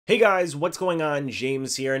Hey guys, what's going on?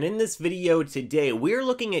 James here, and in this video today, we're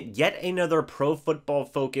looking at yet another Pro Football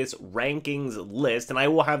Focus rankings list, and I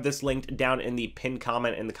will have this linked down in the pinned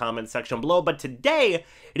comment in the comment section below, but today,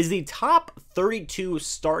 it is the top 32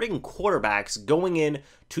 starting quarterbacks going in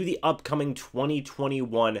to the upcoming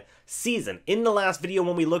 2021 season. In the last video,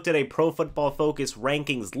 when we looked at a Pro Football Focus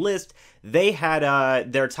rankings list, they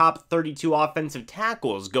had their top 32 offensive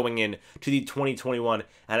tackles going in to the 2021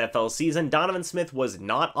 NFL season. Donovan Smith was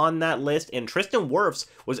not on that list, and Tristan Wirfs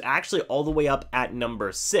was actually all the way up at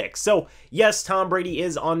number 6. So, yes, Tom Brady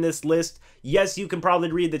is on this list. Yes, you can probably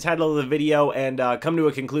read the title of the video and come to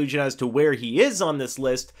a conclusion as to where he is on this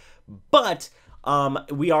list, but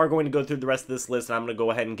we are going to go through the rest of this list, and I'm going to go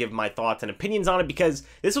ahead and give my thoughts and opinions on it because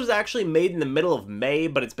this was actually made in the middle of May,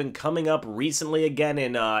 but it's been coming up recently again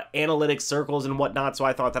in analytics circles and whatnot, so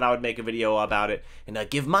I thought that I would make a video about it and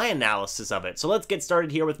give my analysis of it. So let's get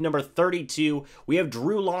started here with number 32. We have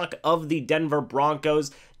Drew Lock of the Denver Broncos.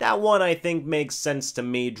 That one, I think, makes sense to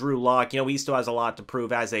me. Drew Lock, he still has a lot to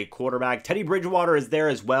prove as a quarterback. Teddy Bridgewater is there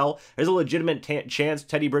as well. There's a legitimate chance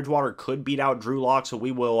Teddy Bridgewater could beat out Drew Lock, so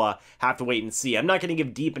we will have to wait and see. I'm not going to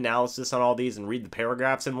give deep analysis on all these and read the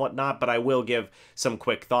paragraphs and whatnot, but I will give some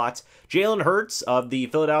quick thoughts. Jalen Hurts of the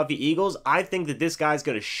Philadelphia Eagles, I think that this guy's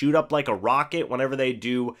going to shoot up like a rocket whenever they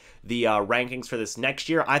do the rankings for this next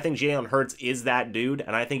year. I think Jalen Hurts is that dude,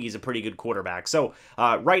 and I think he's a pretty good quarterback. So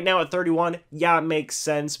right now at 31, yeah, it makes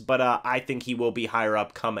sense, but I think he will be higher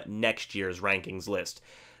up come next year's rankings list.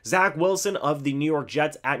 Zach Wilson of the New York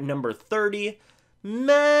Jets at number 30. I'm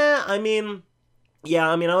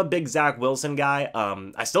a big Zach Wilson guy.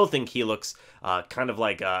 I still think he looks kind of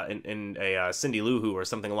like in a Cindy Lou Who or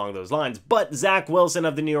something along those lines. But Zach Wilson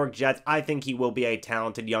of the New York Jets, I think he will be a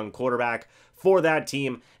talented young quarterback for that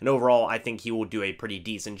team. And overall, I think he will do a pretty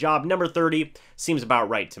decent job. Number 30 seems about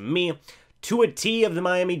right to me. Tua T of the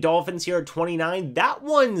Miami Dolphins here at 29. That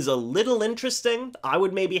one's a little interesting. I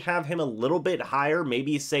would maybe have him a little bit higher,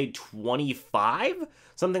 maybe say 25,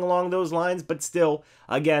 something along those lines. But still,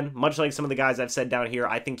 again, much like some of the guys I've said down here,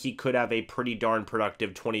 I think he could have a pretty darn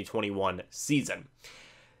productive 2021 season.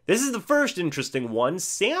 This is the first interesting one.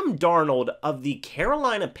 Sam Darnold of the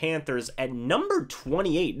Carolina Panthers at number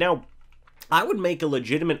 28. Now, I would make a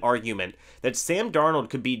legitimate argument that Sam Darnold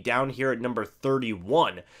could be down here at number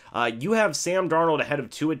 31. You have Sam Darnold ahead of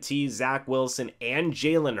Tua T, Zach Wilson, and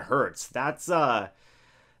Jalen Hurts. That's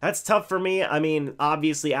tough for me. I mean,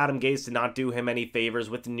 obviously, Adam Gase did not do him any favors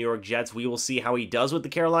with the New York Jets. We will see how he does with the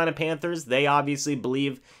Carolina Panthers. They obviously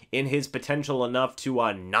believe in his potential enough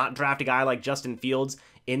to not draft a guy like Justin Fields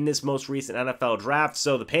in this most recent NFL draft.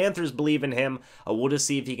 So the Panthers believe in him. We'll just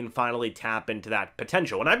see if he can finally tap into that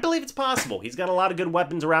potential. And I believe it's possible. He's got a lot of good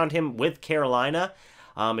weapons around him with Carolina.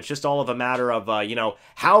 It's just all of a matter of,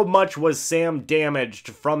 how much was Sam damaged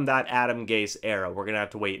from that Adam Gase era? We're going to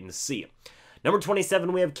have to wait and see. Number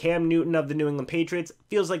 27, we have Cam Newton of the New England Patriots.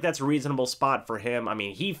 Feels like that's a reasonable spot for him. I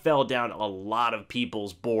mean, he fell down a lot of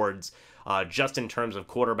people's boards just in terms of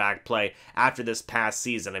quarterback play after this past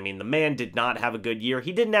season. I mean, the man did not have a good year.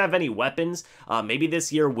 He didn't have any weapons. Maybe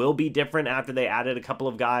this year will be different after they added a couple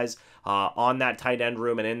of guys on that tight end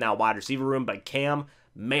room and in that wide receiver room. But Cam,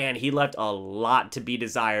 man, he left a lot to be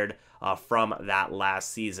desired from that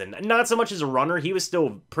last season. Not so much as a runner. He was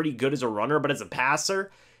still pretty good as a runner, but as a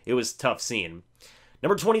passer, it was tough seeing.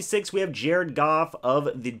 Number 26, we have Jared Goff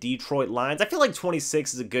of the Detroit Lions. I feel like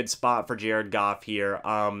 26 is a good spot for Jared Goff here.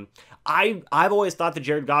 I've always thought that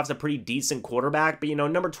Jared Goff's a pretty decent quarterback, but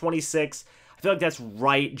number 26, I feel like that's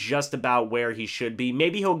right just about where he should be.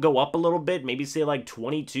 Maybe he'll go up a little bit, maybe say like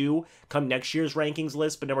 22 come next year's rankings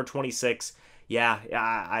list, but number 26, yeah,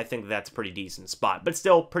 I think that's a pretty decent spot, but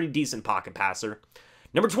still pretty decent pocket passer.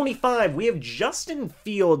 Number 25, we have Justin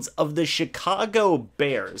Fields of the Chicago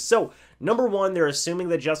Bears. So, number one, they're assuming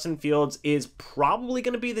that Justin Fields is probably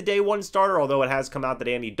going to be the day one starter, although it has come out that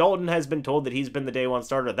Andy Dalton has been told that he's been the day one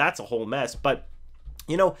starter. That's a whole mess. But,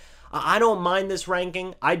 I don't mind this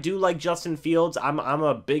ranking. I do like Justin Fields. I'm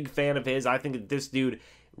a big fan of his. I think that this dude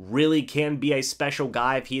really can be a special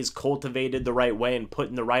guy if he is cultivated the right way and put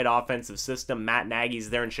in the right offensive system. Matt Nagy's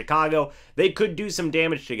there in Chicago. They could do some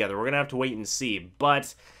damage together. We're going to have to wait and see.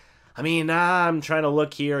 But, I'm trying to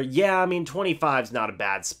look here. Yeah, 25 is not a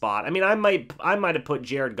bad spot. I might have put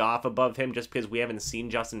Jared Goff above him just because we haven't seen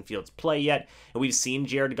Justin Fields play yet. And we've seen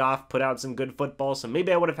Jared Goff put out some good football. So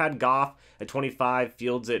maybe I would have had Goff at 25,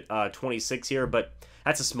 Fields at 26 here. But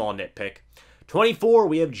that's a small nitpick. 24,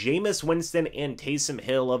 we have Jameis Winston and Taysom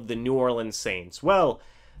Hill of the New Orleans Saints. Well,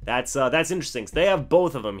 That's interesting. So they have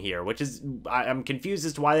both of them here, which is I'm confused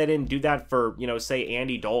as to why they didn't do that for, say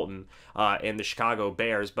Andy Dalton and the Chicago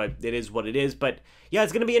Bears, but it is what it is. But yeah,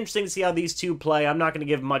 it's going to be interesting to see how these two play. I'm not going to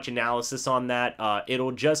give much analysis on that.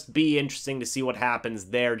 It'll just be interesting to see what happens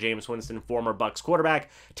there. Jameis Winston, former Bucs quarterback.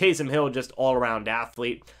 Taysom Hill, just all-around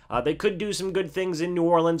athlete. They could do some good things in New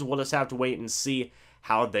Orleans. We'll just have to wait and see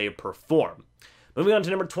how they perform. Moving on to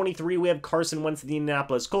number 23, we have Carson Wentz of the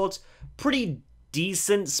Indianapolis Colts. Pretty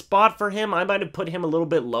decent spot for him. I might have put him a little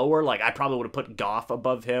bit lower. Like, I probably would have put Goff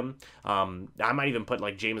above him. I might even put,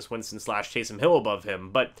 like, Jameis Winston / Taysom Hill above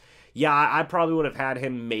him. But, yeah, I probably would have had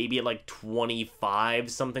him maybe at, like,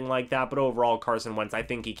 25, something like that. But overall, Carson Wentz, I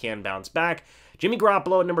think he can bounce back. Jimmy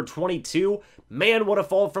Garoppolo at number 22. Man, what a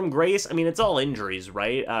fall from grace. I mean, it's all injuries,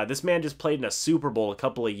 right? This man just played in a Super Bowl a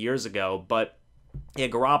couple of years ago, but yeah,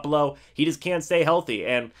 Garoppolo, he just can't stay healthy,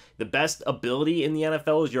 and the best ability in the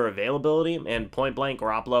NFL is your availability, and point blank,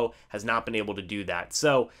 Garoppolo has not been able to do that.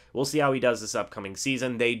 So we'll see how he does this upcoming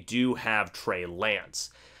season. They do have Trey Lance.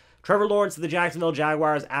 Trevor Lawrence of the Jacksonville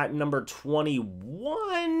Jaguars at number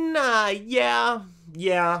 21. Yeah.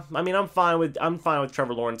 I mean, I'm fine with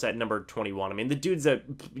Trevor Lawrence at number 21. I mean, the dude's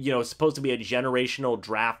supposed to be a generational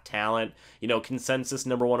draft talent, consensus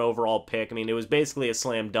number 1 overall pick. I mean, it was basically a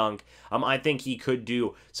slam dunk. I think he could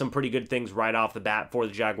do some pretty good things right off the bat for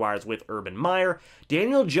the Jaguars with Urban Meyer.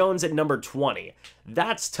 Daniel Jones at number 20.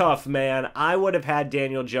 That's tough, man. I would have had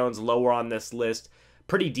Daniel Jones lower on this list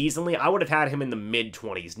pretty decently. I would have had him in the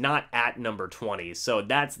mid-20s, not at number 20. So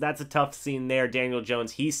that's a tough scene there. Daniel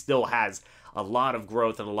Jones, he still has a lot of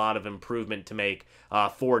growth and a lot of improvement to make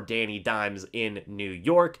for Danny Dimes in New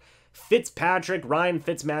York. Ryan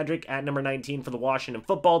Fitzmagic at number 19 for the Washington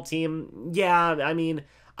football team. Yeah, I mean,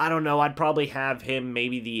 I don't know. I'd probably have him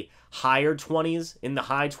maybe the higher 20s, in the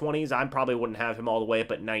high 20s. I probably wouldn't have him all the way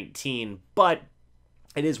up at 19, but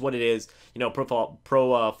it is what it is.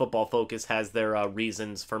 Pro Football Focus has their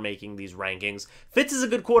reasons for making these rankings. Fitz is a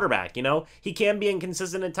good quarterback, He can be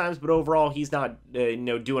inconsistent at times, but overall, he's not,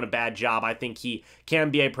 doing a bad job. I think he can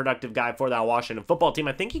be a productive guy for that Washington football team.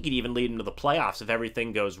 I think he could even lead into the playoffs if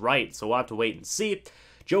everything goes right, so we'll have to wait and see.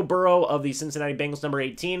 Joe Burrow of the Cincinnati Bengals, number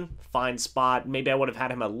 18. Fine spot. Maybe I would have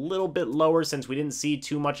had him a little bit lower since we didn't see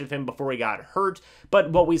too much of him before he got hurt,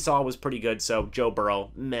 but what we saw was pretty good, so Joe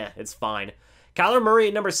Burrow, meh, it's fine. Kyler Murray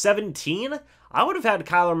at number 17. I would have had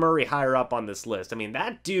Kyler Murray higher up on this list. I mean,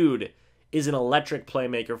 that dude is an electric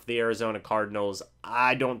playmaker for the Arizona Cardinals.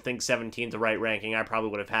 I don't think 17 is the right ranking. I probably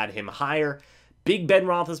would have had him higher. Big Ben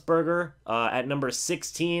Roethlisberger at number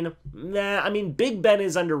 16. I mean, Big Ben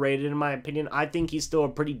is underrated in my opinion. I think he's still a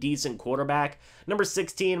pretty decent quarterback. Number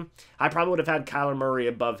 16, I probably would have had Kyler Murray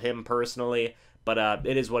above him personally. But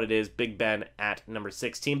it is what it is. Big Ben at number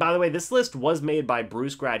 16. By the way, this list was made by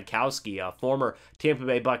Bruce Gradkowski, a former Tampa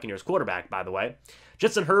Bay Buccaneers quarterback, by the way.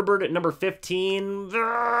 Justin Herbert at number 15.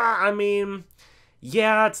 I mean,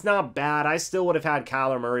 yeah, it's not bad. I still would have had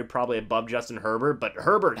Kyler Murray probably above Justin Herbert, but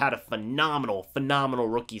Herbert had a phenomenal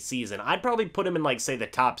rookie season. I'd probably put him in, like, say, the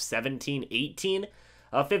top 17, 18.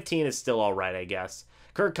 15 is still all right, I guess.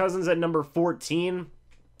 Kirk Cousins at number 14.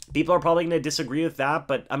 People are probably going to disagree with that,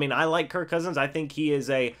 but, I mean, I like Kirk Cousins. I think he is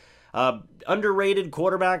a underrated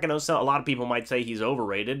quarterback. I know a lot of people might say he's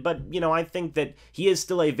overrated, but, I think that he is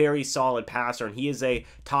still a very solid passer, and he is a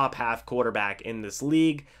top half quarterback in this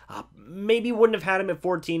league. Maybe wouldn't have had him at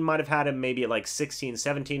 14, might have had him maybe at, like, 16,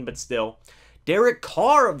 17, but still. Derek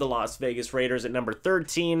Carr of the Las Vegas Raiders at number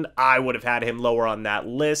 13. I would have had him lower on that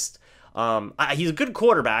list. He's a good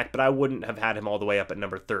quarterback, but I wouldn't have had him all the way up at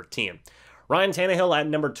number 13. Ryan Tannehill at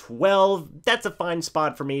number 12. That's a fine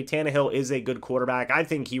spot for me. Tannehill is a good quarterback. I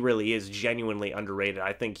think he really is genuinely underrated.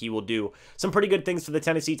 I think he will do some pretty good things for the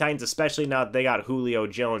Tennessee Titans, especially now that they got Julio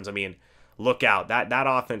Jones. I mean, look out. That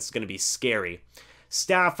offense is going to be scary.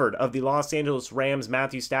 Stafford of the Los Angeles Rams,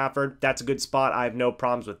 Matthew Stafford. That's a good spot. I have no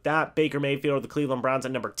problems with that. Baker Mayfield of the Cleveland Browns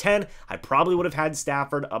at number 10. I probably would have had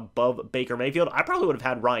Stafford above Baker Mayfield. I probably would have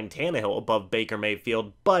had Ryan Tannehill above Baker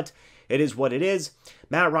Mayfield, but it is what it is.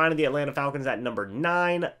 Matt Ryan of the Atlanta Falcons at number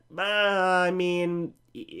 9. I mean,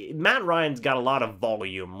 Matt Ryan's got a lot of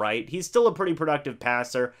volume, right? He's still a pretty productive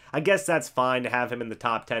passer. I guess that's fine to have him in the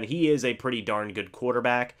top 10. He is a pretty darn good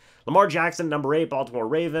quarterback. Lamar Jackson, number 8, Baltimore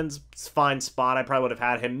Ravens. It's a fine spot. I probably would have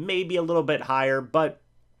had him maybe a little bit higher, but,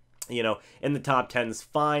 in the top 10 is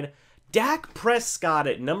fine. Dak Prescott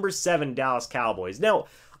at number 7, Dallas Cowboys. Now,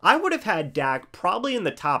 I would have had Dak probably in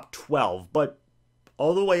the top 12, but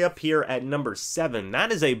all the way up here at number 7.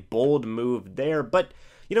 That is a bold move there, but,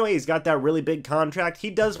 he's got that really big contract.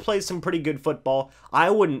 He does play some pretty good football.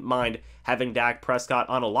 I wouldn't mind having Dak Prescott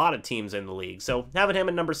on a lot of teams in the league. So having him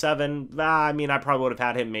at number 7, I mean, I probably would have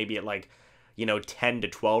had him maybe at like, 10 to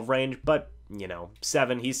 12 range, but,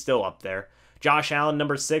 7, he's still up there. Josh Allen,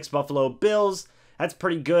 number 6, Buffalo Bills. That's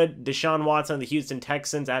pretty good. Deshaun Watson, the Houston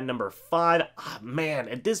Texans at number 5. Man,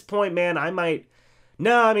 at this point, man,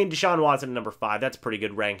 Deshaun Watson at number 5, that's pretty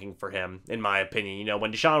good ranking for him, in my opinion.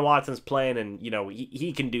 When Deshaun Watson's playing and,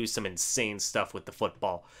 he can do some insane stuff with the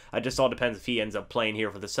football. It just all depends if he ends up playing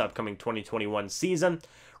here for this upcoming 2021 season.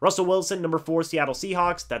 Russell Wilson, number 4, Seattle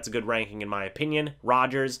Seahawks. That's a good ranking, in my opinion.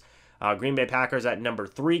 Rodgers, Green Bay Packers at number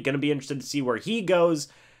 3. Going to be interested to see where he goes.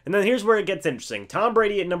 And then here's where it gets interesting. Tom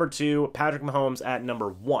Brady at number 2, Patrick Mahomes at number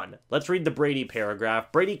 1. Let's read the Brady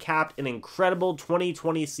paragraph. Brady capped an incredible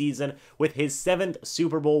 2020 season with his 7th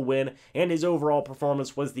Super Bowl win, and his overall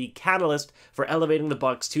performance was the catalyst for elevating the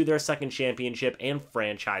Bucs to their 2nd championship in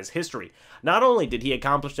franchise history. Not only did he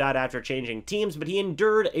accomplish that after changing teams, but he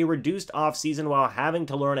endured a reduced offseason while having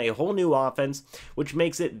to learn a whole new offense, which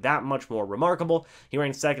makes it that much more remarkable. He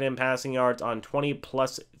ranked 2nd in passing yards on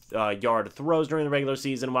 20-plus yard throws during the regular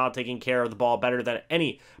season while taking care of the ball better than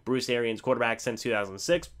any Bruce Arians quarterback since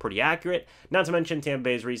 2006. Pretty accurate. Not to mention Tampa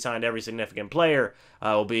Bay's re-signed every significant player,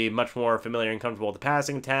 will be much more familiar and comfortable with the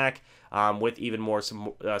passing attack, with even more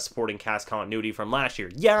supporting cast continuity from last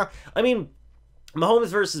year. Yeah, I mean, Mahomes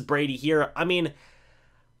versus Brady here. I mean,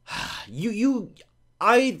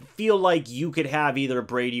 I feel like you could have either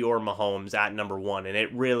Brady or Mahomes at number 1, and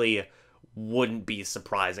it really wouldn't be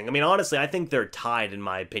surprising. I mean, honestly, I think they're tied in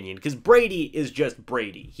my opinion, because Brady is just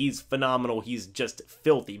Brady. He's phenomenal. He's just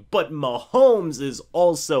filthy. But Mahomes is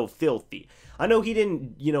also filthy. I know he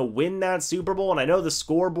didn't, win that Super Bowl, and I know the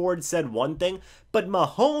scoreboard said one thing, but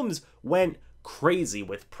Mahomes went crazy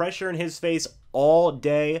with pressure in his face all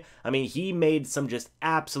day. I mean, he made some just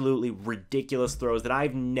absolutely ridiculous throws that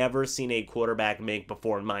I've never seen a quarterback make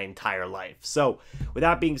before in my entire life. So, with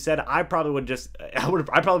that being said, I probably would have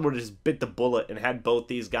just bit the bullet and had both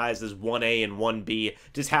these guys as 1A and 1B,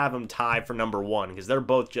 just have them tie for number 1, because they're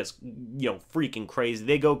both just, freaking crazy.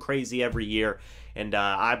 They go crazy every year, and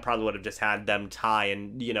I probably would have just had them tie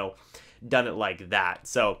and, done it like that.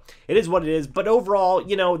 So it is what it is. But overall,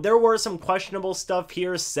 there were some questionable stuff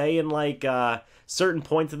here, saying like certain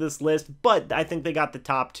points of this list, but I think they got the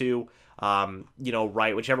top 2,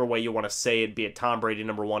 right, whichever way you want to say it, be it Tom Brady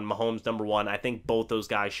number 1, Mahomes number 1. I think both those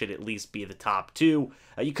guys should at least be the top 2.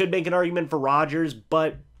 You could make an argument for Rodgers,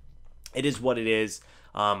 but it is what it is.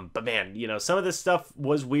 But man, some of this stuff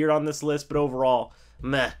was weird on this list, but overall,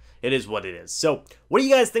 meh. It is what it is. So, what do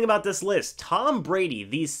you guys think about this list? Tom Brady,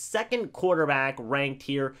 the 2nd quarterback ranked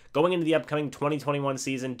here going into the upcoming 2021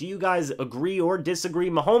 season. Do you guys agree or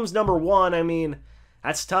disagree? Mahomes number 1, I mean,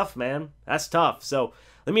 that's tough, man. That's tough. So,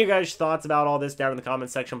 let me hear your guys' thoughts about all this down in the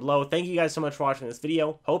comment section below. Thank you guys so much for watching this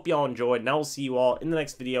video. Hope y'all enjoyed, and I will see you all in the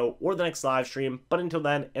next video or the next live stream. But until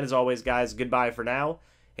then, and as always, guys, goodbye for now,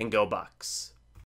 and go Bucs.